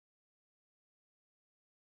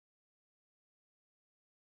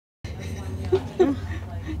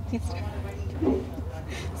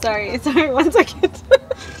Sorry, 1 second.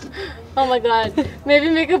 Oh my god. Maybe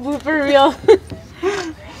make a blooper reel.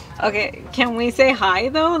 Okay, can we say hi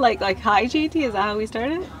though? Like hi JT, is that how we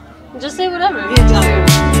started? Just say whatever. Yeah, just say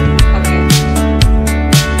okay.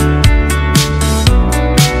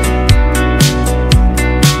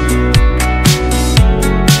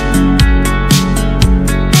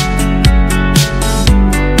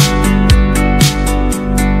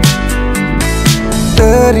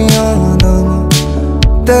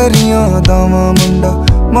 तेरियां दावां मुंडा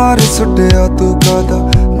मार सुटिया तू कादा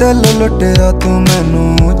दिल लुटिया तू मैनू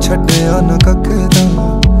छड्डिया ना कखदा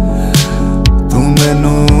तू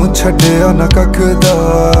मैनू छड्डिया ना कखदा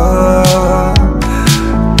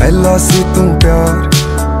पहला सी तू प्यार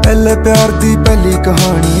पहले प्यार दी पहली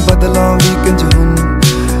कहानी बदलां भी किंज हुन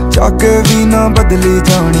चाके भी ना बदली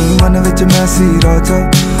जानी मन विच मैं सी राजा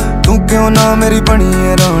तू क्यों ना मेरी बनी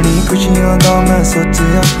है रानी खुशियां दा मैं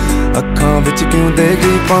सोचिया अखां विच क्यों दे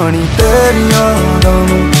गई पानी तेरियां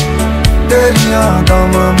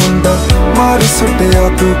दावां मुंडा मार सुटिया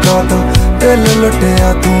तू कादा दिल लुटिया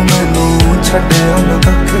तू मैनू छड्डिया ना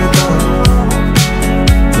कखदा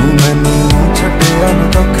तू मैनू छड्डिया ना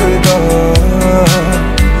कखदा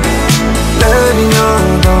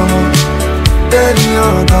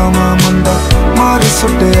तेरियां दावां मुंडा मार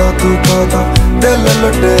सुटिया तू कादा दिल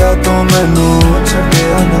लुटिया तू मैनू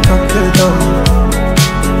छड्डिया ना कखदा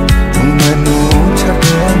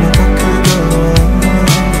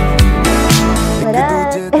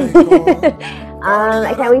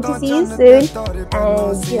I can't wait to see you soon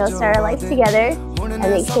and start our life together and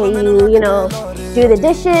make sure you do the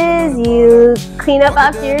dishes, you clean up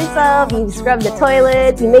after yourself, you scrub the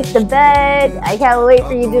toilets, you make the bed. I can't wait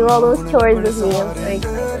for you to do all those chores with me. I'm so excited.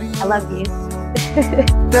 I love you.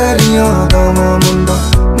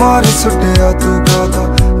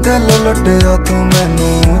 दिल लुटिया तू मैनू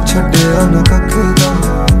छड्डिया ना कखदा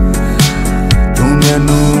तू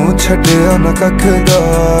मैनू छड्डिया ना कखदा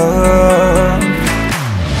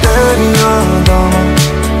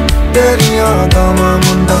तेरियां दावां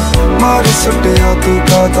मुंडा मार सुटिया तू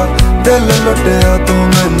कादा दिल लुटिया तू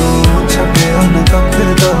मैनू छड्डिया ना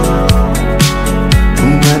कखदा तू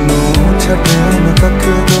मैनू छड्डिया ना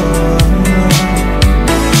कखदा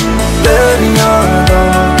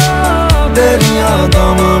तेरियां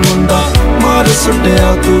दावां मुंडा मार सुटिया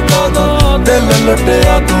तू कादा दिल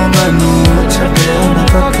लुटिया तू मैनू छड्डिया ना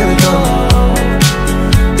कखदा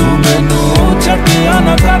तू मैनू छड्डिया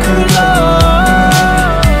ना कखदा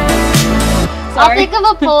I'll think of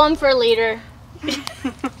a poem for later.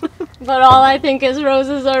 But all I think is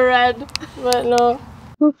roses are red. But no.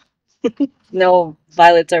 No,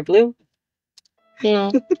 violets are blue. No.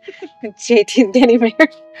 JT's getting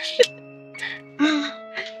married.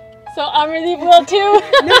 So Amardeep will too.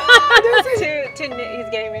 No, he's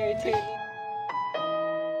getting married too.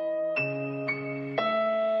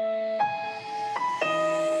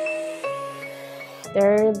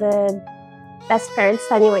 They're the best parents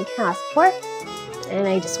that anyone can ask for, and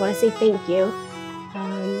I just want to say thank you.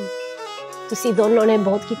 Tusi dono ne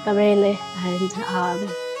bahut kita mere liye, and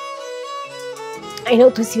I know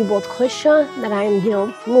tusi bahut khush ho that I'm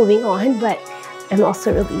moving on, but I'm also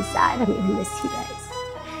really sad. I'm gonna miss you guys.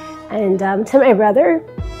 And to my brother,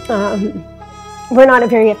 we're not a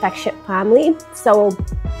very affectionate family, so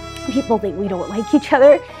people think we don't like each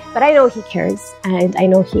other, but I know he cares, and I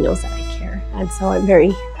know he knows that I care, and so I'm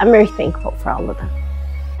very thankful for all of them.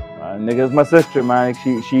 Nigga's my sister, man.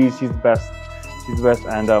 She's the best. She's the best,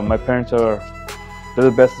 and my parents they're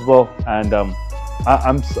the best as well. And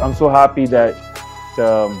I'm so happy that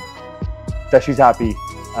she's happy.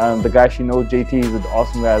 The guy she knows, JT, is an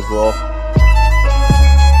awesome guy as well.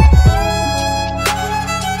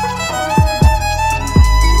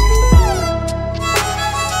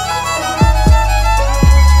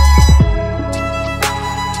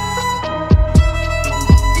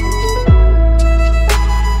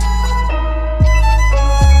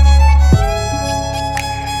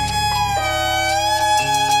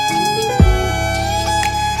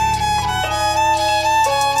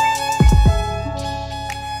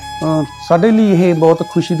 ਸਾਡੇ ਲਈ ਇਹ ਬਹੁਤ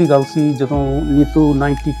ਖੁਸ਼ੀ ਦੀ ਗੱਲ ਸੀ ਜਦੋਂ ਨੀਤੂ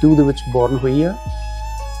 92 ਦੇ ਵਿੱਚ born ਹੋਈ ਹੈ।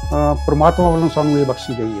 ਪਰਮਾਤਮਾ ਵੱਲੋਂ ਸਾਨੂੰ ਇਹ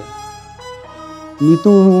ਬਖਸ਼ੀ ਗਈ ਹੈ।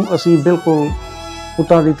 ਨੀਤੂ ਨੂੰ ਅਸੀਂ ਬਿਲਕੁਲ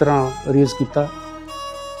ਪੁੱਤਾਂ ਦੀ ਤਰ੍ਹਾਂ ਰੇਜ਼ ਕੀਤਾ।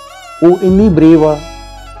 ਉਹ ਇੰਨੀ ਬਰੇਵ ਆ,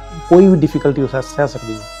 ਕੋਈ ਵੀ ਡਿਫਿਕਲਟੀ ਉਹ ਸਹਿ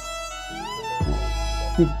ਸਕਦੀ ਹੈ।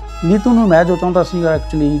 ਨੀਤੂ ਨੂੰ ਮੈਂ ਜੋ ਚਾਹੁੰਦਾ ਸੀ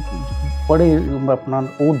ਐਕਚੁਅਲੀ ਪੜ੍ਹੇ ਆਪਣਾ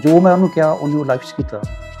ਉਹ ਜੋ ਮੈਂ ਉਹਨੂੰ ਕਿਹਾ ਉਹਨੂੰ ਲਾਈਫ 'ਚ ਕੀਤਾ।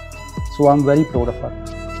 ਸੋ I am very proud of her.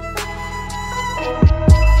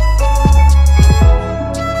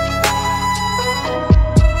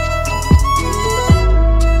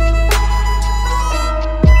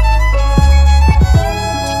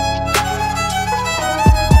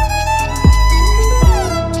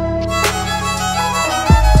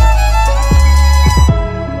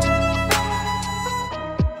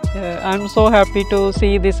 I'm so happy to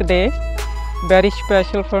see this day. Very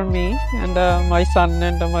special for me, and my son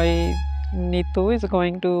and my Neetu is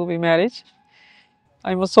going to be married.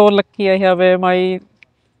 I'm so lucky I have my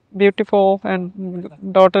beautiful and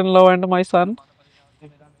daughter-in-law and my son.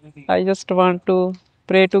 I just want to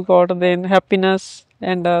pray to God then happiness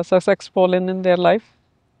and successful in their life.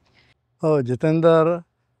 Oh, Jatinder,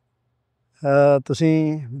 ਤੁਸੀਂ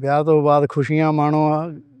ਵਿਆਹ ਤੋਂ ਬਾਅਦ ਖੁਸ਼ੀਆਂ ਮਾਣੋ,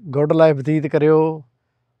 good life ਬਤੀਤ ਕਰਿਓ,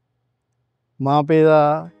 ਮਾਂ ਪਿਓ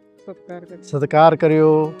ਦਾ ਸਤਿਕਾਰ ਕਰਿਓ,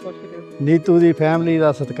 ਨੀਤੂ ਦੀ ਫੈਮਿਲੀ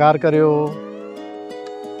ਦਾ ਸਤਿਕਾਰ ਕਰਿਓ,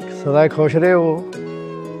 ਸਦਾ ਖੁਸ਼ ਰਹੋ।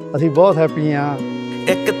 ਅਸੀਂ ਬਹੁਤ ਹੈਪੀ ਹਾਂ।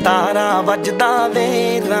 ਇੱਕ ਤਾਰਾ ਵੱਜਦਾ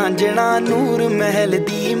ਵੇ ਰਾਂਝਣਾ ਨੂਰ ਮਹਿਲ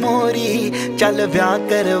ਦੀ ਮੋਰੀ, ਚੱਲ ਵਿਆਹ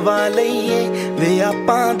ਕਰਵਾ ਲਈਏ ਵੇ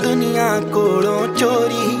ਆਪਾਂ ਦੁਨੀਆ ਕੋਲੋਂ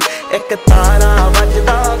ਚੋਰੀ। ਇੱਕ ਤਾਰਾ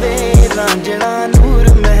ਵੱਜਦਾ ਵੇ ਰਾਂਝਣਾ ਨੂਰ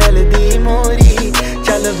ਮਹਿਲ ਦੀ ਮੋਰੀ,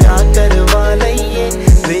 ਚੱਲ ਵਿਆਹ ਕਰਵਾ ਲਈਏ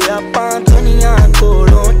ਵੇ ਆਪਾਂ ਦੁਨੀਆ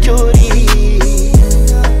ਕੋਲੋਂ ਚੋਰੀ।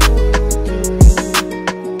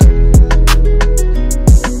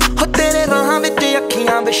 ਹੋ ਤੇਰੇ ਰਾਹਾਂ ਵਿੱਚ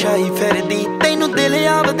ਅੱਖੀਆਂ ਵਿਛਾਈ ਫਿਰਦੀ, ਤੈਨੂੰ ਦਿਲ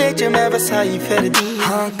ਆਪਦੇ ਚ ਮੈਂ ਵਸਾਈ ਫਿਰਦੀ।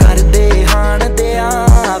 ਹਾਂ ਕਰਦੇ ਹਾਣ ਦਿਆ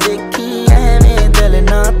ਵੇਖੀ ਐਵੇਂ ਦਿਲ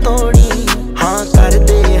ਨਾ ਤੋੜੀ, ਹਾਂ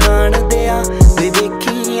ਕਰਦੇ ਹਾਣ ਦਿਆ ਵੇ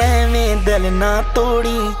ਵੇਖੀ ਐਵੇਂ ਦਿਲ ਨਾ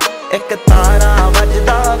ਤੋੜੀ। ਇੱਕ ਤਾਰਾ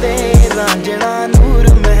ਵੱਜਦਾ ਵੇ ਰਾਂਝਣਾ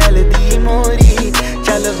ਨੂਰ ਮਹਿਲ ਦੀ ਮੋਰੀ,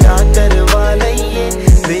 ਚੱਲ ਵਿਆਹ ਕਰਵਾ ਲਈਏ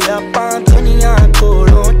ਵੇ ਆਪਾਂ ਦੁਨੀਆ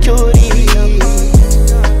ਕੋਲੋਂ ਚੋਰੀ।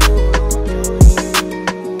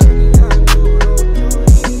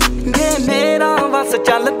 ਜੇ ਮੇਰਾ ਵਸ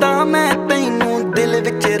ਚੱਲਦਾ ਮੈਂ ਤੈਨੂੰ ਦਿਲ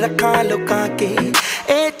ਵਿੱਚ ਰੱਖਾਂ ਲੁਕਾ ਕੇ,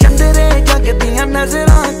 ਇਹ ਚੰਦਰੇ ਜਗ ਦੀਆਂ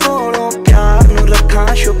ਨਜ਼ਰਾਂ ਕੋਲੋਂ ਪਿਆਰ ਨੂੰ ਰੱਖਾਂ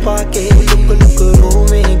ਛੁਪਾ ਕੇ। ਲੁਕ ਲੁਕ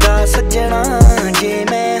ਰੋਵੇਂਗਾ ਸੱਜਣਾ ਜੇ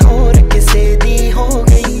ਮੈਂ ਹੋਰ ਕਿਸੇ ਦੀ ਹੋ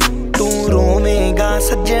ਗਈ, ਤੂੰ ਰੋਵੇਂਗਾ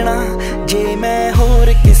ਸੱਜਣਾ ਜੇ ਮੈਂ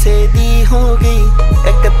ਹੋਰ ਕਿਸੇ ਦੀ ਹੋ ਗਈ।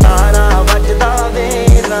 ਇੱਕ ਤਾਰਾ ਵੱਜਦਾ ਵੇ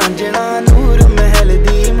ਰਾਂਝਣਾ ਨੂਰ ਮਹਿਲ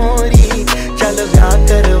ਦੀ ਮੋਰੀ, ਚੱਲ ਵਿਆਹ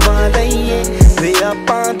ਕਰਵਾ ਲਈਏ ਵੇ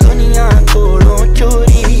ਆਪਾਂ ਦੁਨੀਆ ਕੋਲੋਂ ਚੋਰੀ।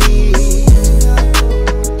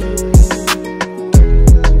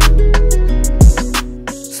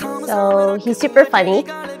 So he's super funny.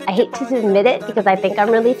 I hate to admit it because I think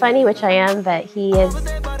I'm really funny, which I am, but he is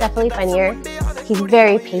definitely funnier. He's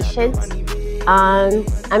very patient.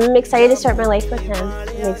 I'm excited to start my life with him.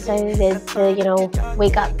 I'm excited to,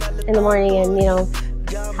 wake up in the morning and,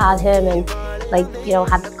 have him and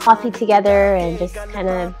have coffee together and just kind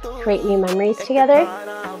of create new memories together.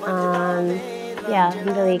 Yeah,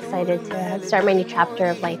 I'm really excited to start my new chapter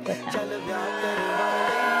of life with him.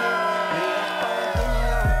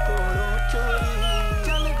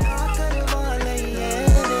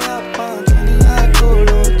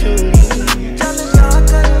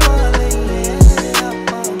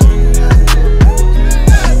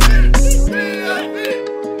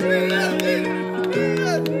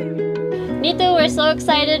 Neetu, we're so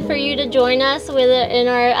excited for you to join us in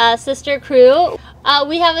our sister crew.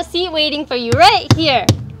 We have a seat waiting for you right here.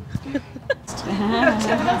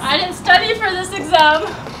 I didn't study for this exam.